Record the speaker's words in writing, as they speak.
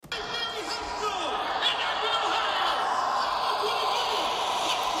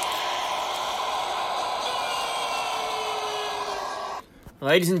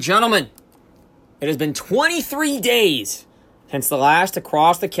Ladies and gentlemen, it has been 23 days since the last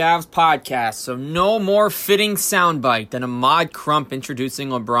Across the Cavs podcast, so no more fitting soundbite than Ahmad Crump introducing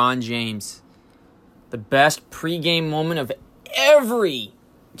LeBron James. The best pregame moment of every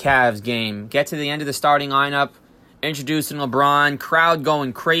Cavs game. Get to the end of the starting lineup, introducing LeBron, crowd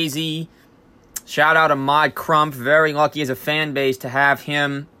going crazy. Shout out Ahmad Crump, very lucky as a fan base to have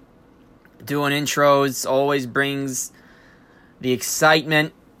him doing intros. Always brings the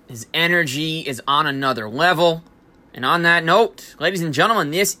excitement. His energy is on another level. And on that note, ladies and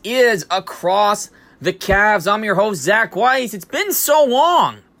gentlemen, this is Across the Cavs. I'm your host, Zach Weiss. It's been so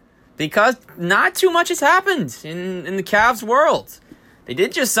long because not too much has happened in the Cavs world. They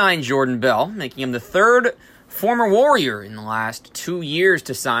did just sign Jordan Bell, making him the third former Warrior in the last 2 years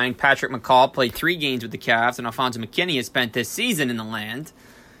to sign. Patrick McCall played 3 games with the Cavs, and Alfonso McKinnie has spent this season in the land.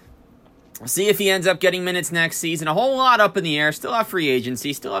 We'll see if he ends up getting minutes next season. A whole lot up in the air. Still have free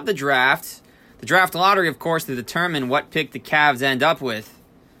agency. Still have the draft. The draft lottery, of course, to determine what pick the Cavs end up with.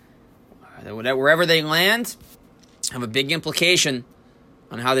 Wherever they land, have a big implication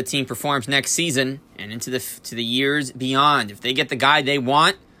on how the team performs next season and into the years beyond. If they get the guy they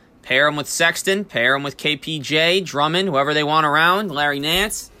want, pair him with Sexton, pair him with KPJ, Drummond, whoever they want around, Larry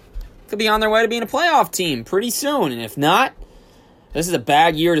Nance, could be on their way to being a playoff team pretty soon. And if not, this is a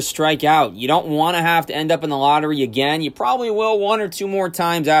bad year to strike out. You don't want to have to end up in the lottery again. You probably will 1 or 2 more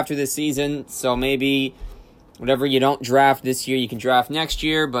times after this season. So maybe whatever you don't draft this year, you can draft next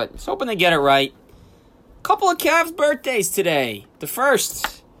year. But just hoping they get it right. Couple of Cavs birthdays today. The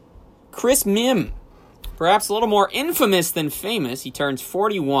first, Chris Mihm. Perhaps a little more infamous than famous. He turns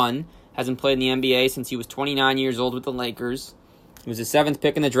 41. Hasn't played in the NBA since he was 29 years old with the Lakers. He was the 7th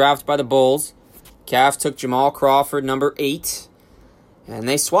pick in the draft by the Bulls. Cavs took Jamal Crawford, number 8. And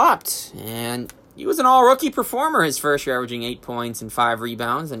they swapped. And he was an all-rookie performer his first year, averaging 8 points and 5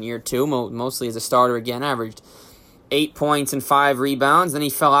 rebounds. In year 2, mostly as a starter again, averaged 8 points and 5 rebounds. Then he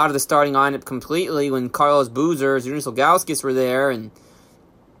fell out of the starting lineup completely when Carlos Boozer, Zydrunas Ilgauskas were there. And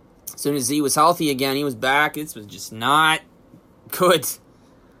as soon as he was healthy again, he was back. This was just not good.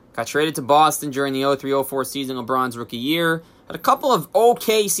 Got traded to Boston during the 03-04 season, LeBron's rookie year. Had a couple of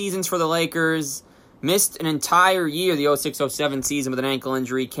okay seasons for the Lakers. Missed an entire year, the 06-07 season, with an ankle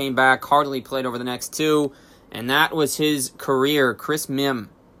injury. Came back, hardly played over the next 2. And that was his career, Chris Mihm.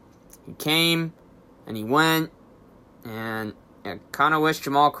 He came, and he went. And I kind of wish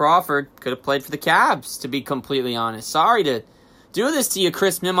Jamal Crawford could have played for the Cavs, to be completely honest. Sorry to do this to you,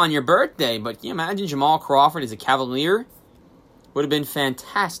 Chris Mihm, on your birthday, but can you imagine Jamal Crawford as a Cavalier? Would have been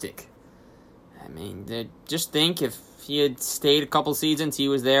fantastic. I mean, just think if he had stayed a couple seasons, he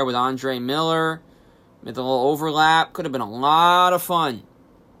was there with Andre Miller. With a little overlap, could have been a lot of fun.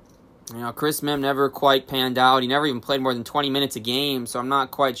 You know, Chris Mihm never quite panned out. He never even played more than 20 minutes a game, so I'm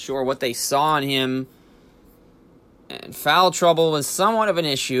not quite sure what they saw in him. And foul trouble was somewhat of an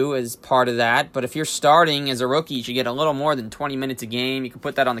issue as part of that, but if you're starting as a rookie, you should get a little more than 20 minutes a game. You can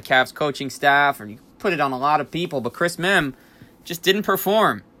put that on the Cavs coaching staff, or you can put it on a lot of people, but Chris Mihm just didn't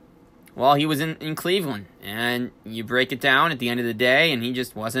perform while he was in Cleveland. And you break it down at the end of the day, and he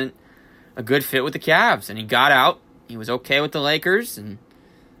just wasn't a good fit with the Cavs, and he got out. He was okay with the Lakers, and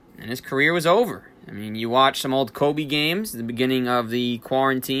his career was over. I mean, you watch some old Kobe games at the beginning of the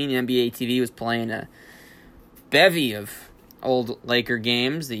quarantine. NBA TV was playing a bevy of old Laker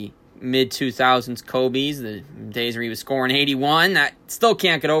games, the mid-2000s Kobe's, the days where he was scoring 81. I still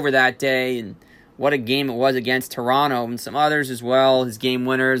can't get over that day, and what a game it was against Toronto, and some others as well. His game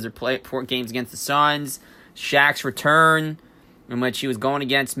winners, their 4 games against the Suns, Shaq's return, in which he was going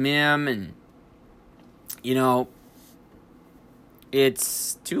against Mihm, and, you know,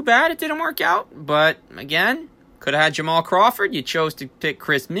 it's too bad it didn't work out, but, again, could have had Jamal Crawford. You chose to pick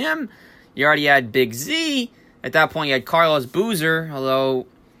Chris Mihm. You already had Big Z. At that point, you had Carlos Boozer, although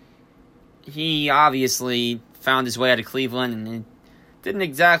he obviously found his way out of Cleveland, and it didn't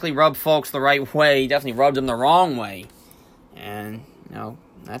exactly rub folks the right way. He definitely rubbed them the wrong way. And, you know,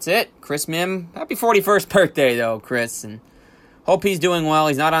 that's it. Chris Mihm, happy 41st birthday, though, Chris, and hope he's doing well.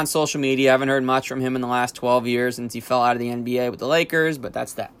 He's not on social media. I haven't heard much from him in the last 12 years since he fell out of the NBA with the Lakers, but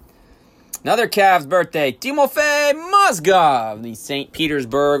that's that. Another Cavs birthday, Timofey Mozgov, the St.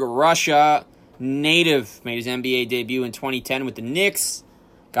 Petersburg, Russia native. Made his NBA debut in 2010 with the Knicks.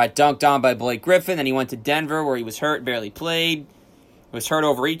 Got dunked on by Blake Griffin. Then he went to Denver where he was hurt, barely played. Was hurt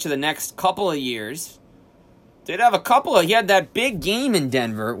over each of the next couple of years. He had that big game in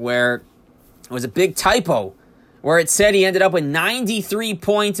Denver where it was a big typo, where it said he ended up with 93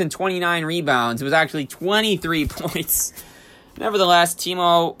 points and 29 rebounds. It was actually 23 points. Nevertheless,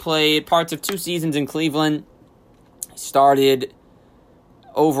 Timo played parts of 2 seasons in Cleveland. He started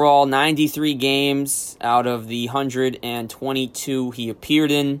Overall, 93 games out of the 122 he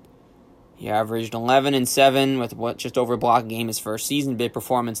appeared in. He averaged 11-7 with just over a block a game his first season. Big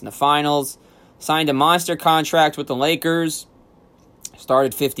performance in the finals. Signed a monster contract with the Lakers.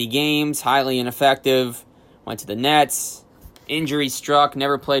 Started 50 games, highly ineffective. Went to the Nets. Injury struck,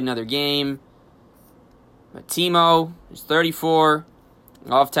 never played another game. But Timo is 34.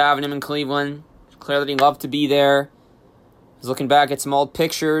 Loved having him in Cleveland. Clearly loved to be there. I was looking back at some old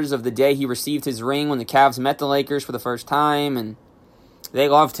pictures of the day he received his ring when the Cavs met the Lakers for the first time, and they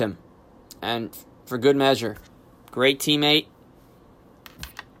loved him. And for good measure. Great teammate.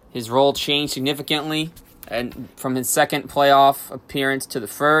 His role changed significantly and from his second playoff appearance to the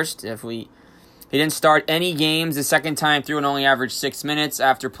first. He didn't start any games the second time through and only averaged 6 minutes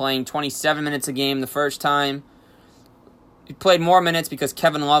after playing 27 minutes a game the first time. He played more minutes because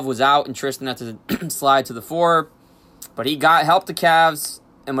Kevin Love was out and Tristan had to slide to the 4. But he helped the Cavs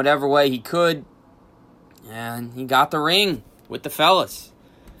in whatever way he could. And he got the ring with the fellas.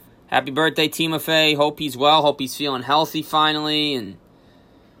 Happy birthday, Timofey. Hope he's well. Hope he's feeling healthy finally. And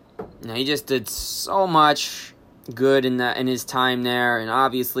he just did so much good in his time there. And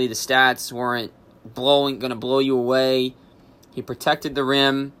obviously the stats weren't going to blow you away. He protected the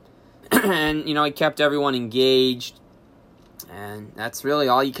rim. And, he kept everyone engaged. And that's really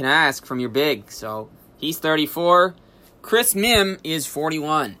all you can ask from your big. So he's 34. Chris Mim is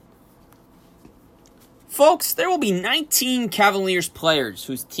 41. Folks, there will be 19 Cavaliers players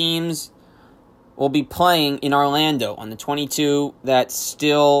whose teams will be playing in Orlando on the 22 that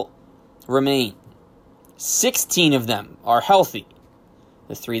still remain. 16 of them are healthy.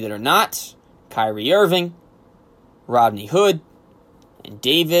 The 3 that are not, Kyrie Irving, Rodney Hood, and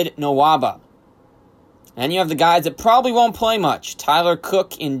David Nwaba. And you have the guys that probably won't play much. Tyler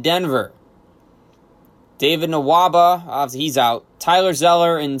Cook in Denver. David Nwaba, obviously he's out. Tyler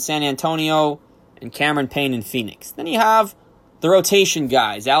Zeller in San Antonio. And Cameron Payne in Phoenix. Then you have the rotation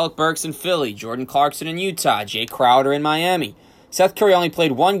guys. Alec Burks in Philly. Jordan Clarkson in Utah. Jay Crowder in Miami. Seth Curry only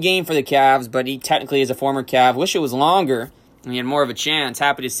played 1 game for the Cavs, but he technically is a former Cav. Wish it was longer and he had more of a chance.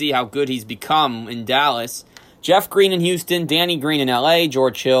 Happy to see how good he's become in Dallas. Jeff Green in Houston. Danny Green in LA.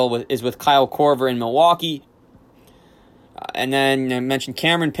 George Hill is with Kyle Korver in Milwaukee. And then I mentioned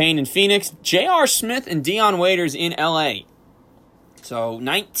Cameron Payne in Phoenix. J.R. Smith and Dion Waiters in L.A. So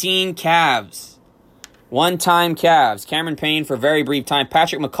 19 Cavs. One-time Cavs. Cameron Payne for a very brief time.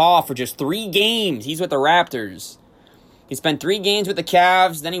 Patrick McCaw for just 3 games. He's with the Raptors. He spent 3 games with the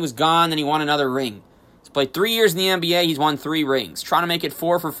Cavs. Then he was gone. Then he won another ring. He's played 3 years in the NBA. He's won 3 rings. Trying to make it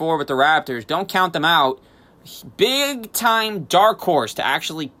 4 for 4 with the Raptors. Don't count them out. Big-time dark horse to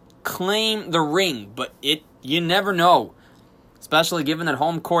actually claim the ring. But you never know. Especially given that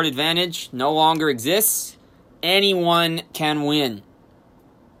home court advantage no longer exists. Anyone can win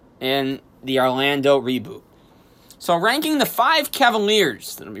in the Orlando reboot. So ranking the 5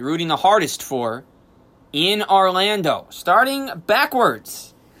 Cavaliers that I'll be rooting the hardest for in Orlando. Starting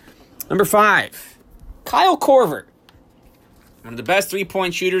backwards. Number 5, Kyle Korver. One of the best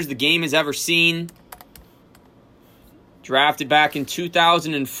 3-point shooters the game has ever seen. Drafted back in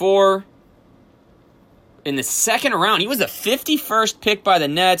 2004. In the second round, he was the 51st pick by the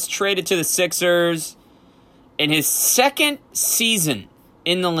Nets, traded to the Sixers. In his second season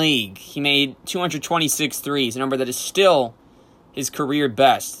in the league, he made 226 threes, a number that is still his career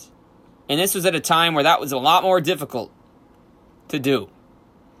best. And this was at a time where that was a lot more difficult to do.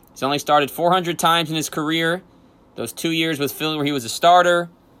 He's only started 400 times in his career. Those 2 years with Philly where he was a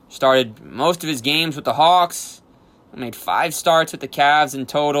starter. Started most of his games with the Hawks. Made 5 starts with the Cavs in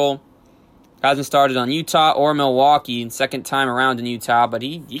total. Hasn't started on Utah or Milwaukee, second time around in Utah, but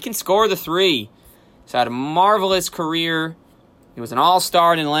he can score the 3. He's had a marvelous career. He was an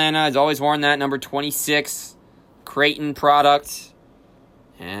all-star in Atlanta. He's always worn that number 26 Creighton product.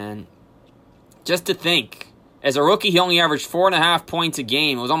 And just to think, as a rookie, he only averaged 4.5 points a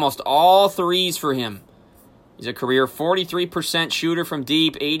game. It was almost all threes for him. He's a career 43% shooter from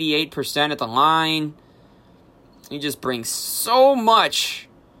deep, 88% at the line. He just brings so much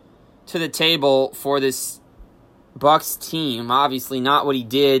to the table for this Bucks team. Obviously not what he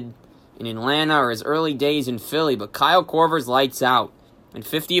did in Atlanta or his early days in Philly, but Kyle Korver's lights out. In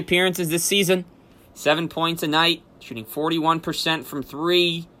 50 appearances this season, 7 points a night, shooting 41% from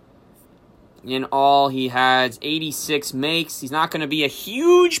 3. In all, he has 86 makes. He's not going to be a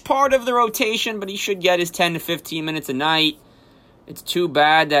huge part of the rotation, but he should get his 10 to 15 minutes a night. It's too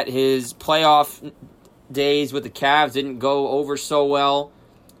bad that his playoff days with the Cavs didn't go over so well.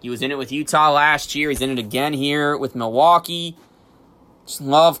 He was in it with Utah last year. He's in it again here with Milwaukee. Just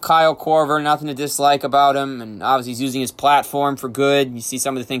love Kyle Korver, nothing to dislike about him, and obviously he's using his platform for good. You see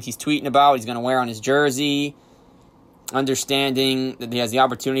some of the things he's tweeting about, he's going to wear on his jersey, understanding that he has the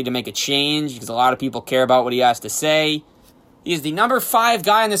opportunity to make a change because a lot of people care about what he has to say. He is the number 5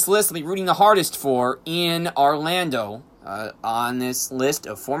 guy on this list I'll be rooting the hardest for in Orlando on this list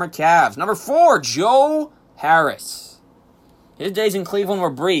of former Cavs. Number 4, Joe Harris. His days in Cleveland were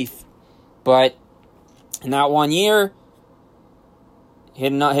brief, but in that 1 year,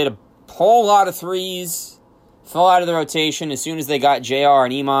 hit a whole lot of threes, fell out of the rotation as soon as they got JR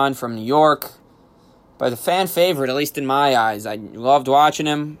and Iman from New York. But the fan favorite, at least in my eyes. I loved watching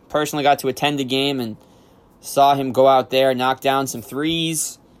him. Personally got to attend a game and saw him go out there, knock down some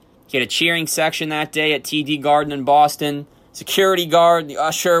threes. He had a cheering section that day at TD Garden in Boston. Security guard, the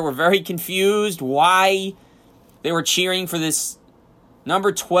usher were very confused why they were cheering for this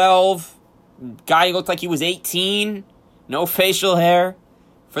number 12 guy who looked like he was 18. No facial hair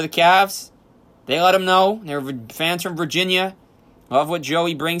for the Cavs. They let him know. They're fans from Virginia. Love what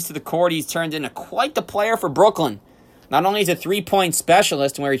Joey brings to the court. He's turned into quite the player for Brooklyn. Not only is he a three-point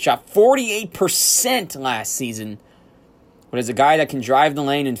specialist where he shot 48% last season, but as a guy that can drive the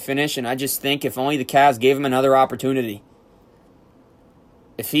lane and finish, and I just think if only the Cavs gave him another opportunity.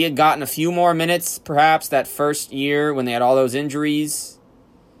 If he had gotten a few more minutes, perhaps, that first year when they had all those injuries,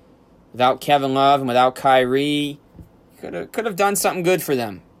 without Kevin Love and without Kyrie, could have done something good for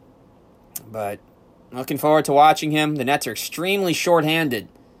them. But looking forward to watching him. The Nets are extremely shorthanded.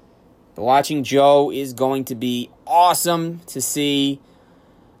 But watching Joe is going to be awesome to see.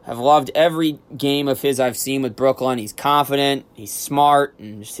 I've loved every game of his I've seen with Brooklyn. He's confident, he's smart,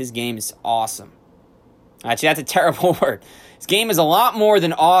 and just his game is awesome. Actually, that's a terrible word. His game is a lot more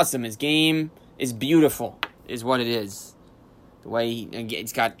than awesome. His game is beautiful, is what it is. The way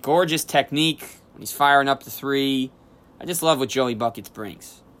he's got gorgeous technique when he's firing up the three. I just love what Joey Buckets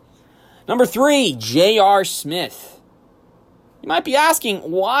brings. Number 3, J.R. Smith. You might be asking,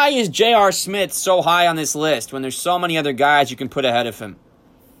 why is J.R. Smith so high on this list when there's so many other guys you can put ahead of him?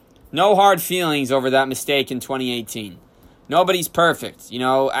 No hard feelings over that mistake in 2018. Nobody's perfect.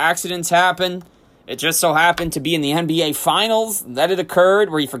 Accidents happen. It just so happened to be in the NBA Finals that it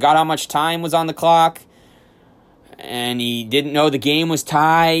occurred, where he forgot how much time was on the clock, and he didn't know the game was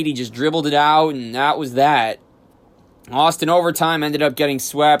tied. He just dribbled it out, and that was that. Lost in overtime, ended up getting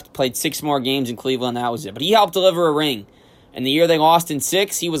swept, played 6 more games in Cleveland, that was it. But he helped deliver a ring. And the year they lost in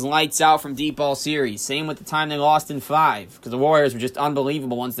 6, he was lights out from deep all series. Same with the time they lost in 5, because the Warriors were just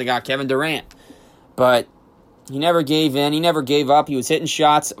unbelievable once they got Kevin Durant. But he never gave in. He never gave up. He was hitting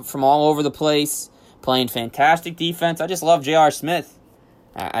shots from all over the place, playing fantastic defense. I just love J.R. Smith.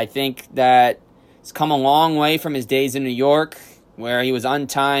 I think that he's come a long way from his days in New York, where he was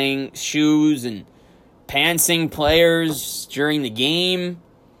untying shoes and pantsing players during the game.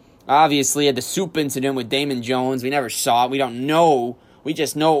 Obviously, had the soup incident with Damon Jones. We never saw it. We don't know. We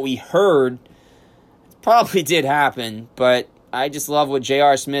just know what we heard. It probably did happen, but I just love what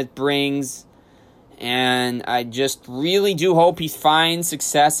J.R. Smith brings, and I just really do hope he finds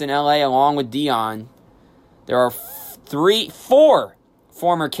success in L.A. along with Dion. There are 4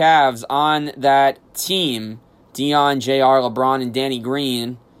 former Cavs on that team, Dion, J.R., LeBron, and Danny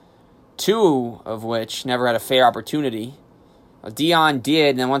Green, 2 of which never had a fair opportunity. Dion did,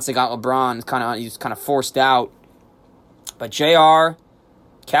 and then once they got LeBron, he was kind of forced out. But JR,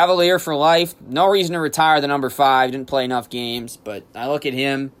 Cavalier for life. No reason to retire the number 5. Didn't play enough games, but I look at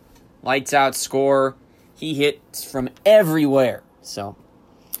him, lights out scorer. He hits from everywhere. So,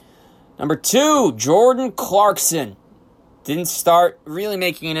 number 2, Jordan Clarkson. Didn't start really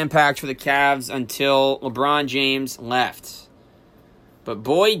making an impact for the Cavs until LeBron James left. But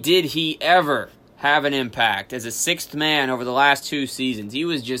boy, did he ever have an impact as a 6th man over the last 2 seasons. He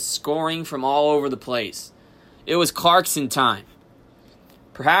was just scoring from all over the place. It was Clarkson time.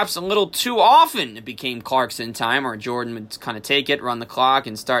 Perhaps a little too often it became Clarkson time, or Jordan would kind of take it, run the clock,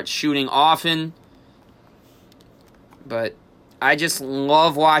 and start shooting often. But I just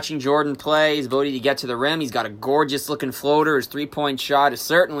love watching Jordan play. His ability to get to the rim. He's got a gorgeous-looking floater. His three-point shot has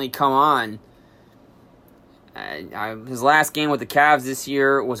certainly come on. His last game with the Cavs this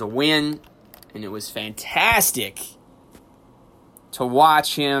year was a win, and it was fantastic to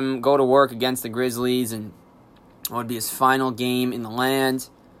watch him go to work against the Grizzlies, and it would be his final game in the land.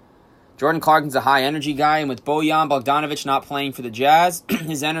 Jordan Clarkson's a high-energy guy, and with Bojan Bogdanovic not playing for the Jazz,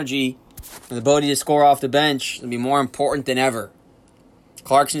 his energy and the ability to score off the bench will be more important than ever.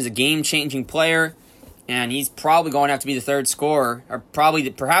 Clarkson is a game-changing player, and he's probably going to have to be the 3rd scorer, or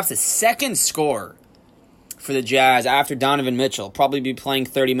perhaps the 2nd scorer for the Jazz after Donovan Mitchell. Probably be playing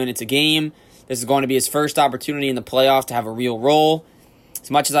 30 minutes a game. This is going to be his first opportunity in the playoff to have a real role. As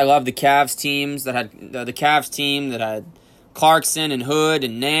much as I love the Cavs teams that had the Cavs team that had Clarkson and Hood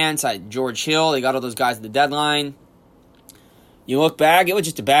and Nance, I had George Hill, they got all those guys at the deadline. You look back, it was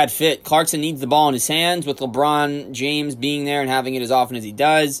just a bad fit. Clarkson needs the ball in his hands with LeBron James being there and having it as often as he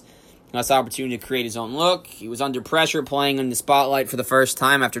does. Less opportunity to create his own look. He was under pressure playing in the spotlight for the first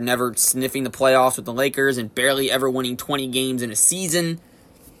time after never sniffing the playoffs with the Lakers and barely ever winning 20 games in a season.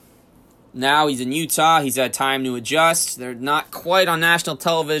 Now he's in Utah. He's had time to adjust. They're not quite on national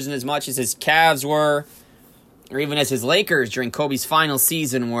television as much as his Cavs were, or even as his Lakers during Kobe's final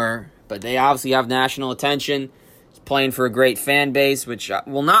season were. But they obviously have national attention. He's playing for a great fan base, which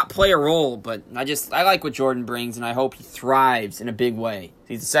will not play a role, but I like what Jordan brings, and I hope he thrives in a big way.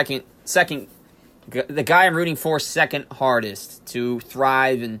 He's the guy I'm rooting for second hardest to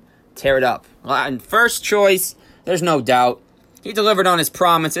thrive and tear it up. And first choice, there's no doubt. He delivered on his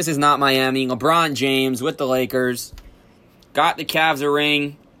promise. This is not Miami. LeBron James with the Lakers. Got the Cavs a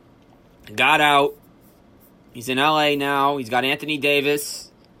ring. Got out. He's in LA now. He's got Anthony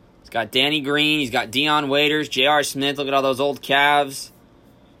Davis. He's got Danny Green. He's got Dion Waiters, J.R. Smith. Look at all those old Cavs.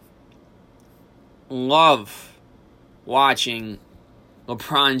 Love watching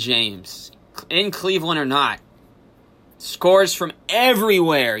LeBron James, in Cleveland or not, scores from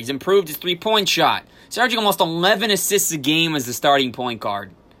everywhere. He's improved his three-point shot. He's averaging almost 11 assists a game as the starting point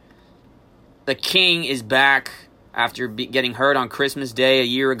guard. The King is back after getting hurt on Christmas Day a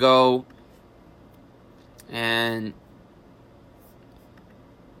year ago. And,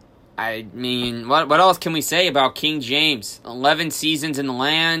 I mean, what else can we say about King James? 11 seasons in the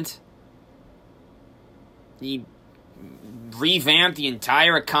land. He revamped the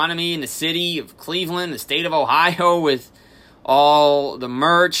entire economy in the city of Cleveland, the state of Ohio, with all the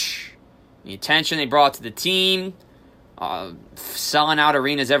merch, the attention they brought to the team, selling out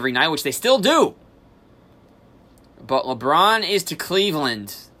arenas every night, which they still do. But LeBron is to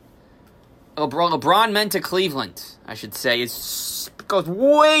Cleveland. LeBron meant to Cleveland, I should say. It goes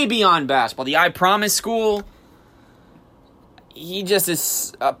way beyond basketball. The I Promise School, he just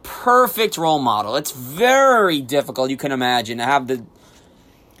is a perfect role model. It's very difficult, you can imagine, to have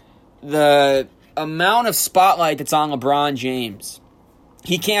the amount of spotlight that's on LeBron James.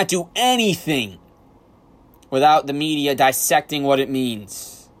 He can't do anything without the media dissecting what it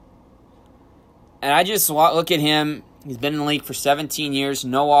means. And I just look at him. He's been in the league for 17 years,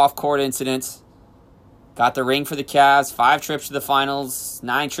 no off-court incidents. Got the ring for the Cavs, 5 trips to the finals,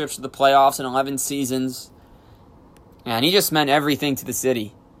 9 trips to the playoffs in 11 seasons. And he just meant everything to the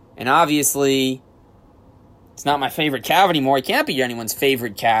city. And obviously, it's not my favorite Cav anymore. He can't be anyone's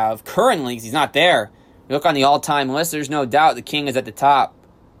favorite Cav currently because he's not there. You look on the all-time list, there's no doubt the King is at the top.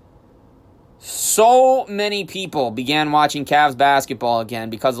 So many people began watching Cavs basketball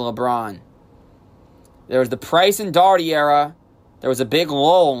again because of LeBron. There was the Price and Daugherty era. There was a big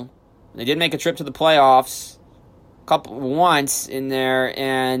lull. They did make a trip to the playoffs once in there,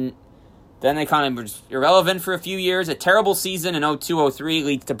 and then they kind of were irrelevant for a few years. A terrible season in 02-03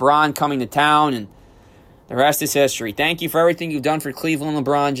 leads to Bron coming to town, and the rest is history. Thank you for everything you've done for Cleveland,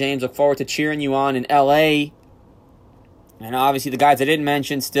 LeBron James. Look forward to cheering you on in L.A. And obviously the guys I didn't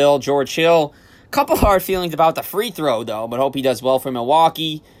mention still, George Hill. Couple hard feelings about the free throw, though, but hope he does well for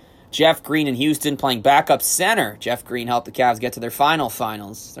Milwaukee. Jeff Green in Houston playing backup center. Jeff Green helped the Cavs get to their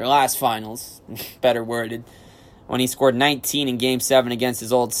their last finals, better worded, when he scored 19 in Game 7 against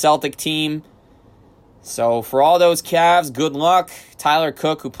his old Celtic team. So for all those Cavs, good luck. Tyler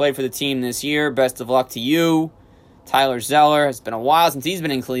Cook, who played for the team this year, best of luck to you. Tyler Zeller, it's been a while since he's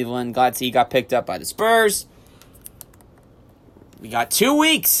been in Cleveland. Glad to see he got picked up by the Spurs. We got 2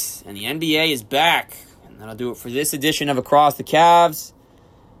 weeks, and the NBA is back. And that'll do it for this edition of Across the Cavs.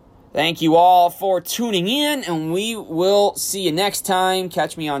 Thank you all for tuning in, and we will see you next time.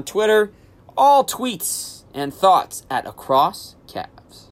 Catch me on Twitter. All tweets and thoughts at Across Cavs.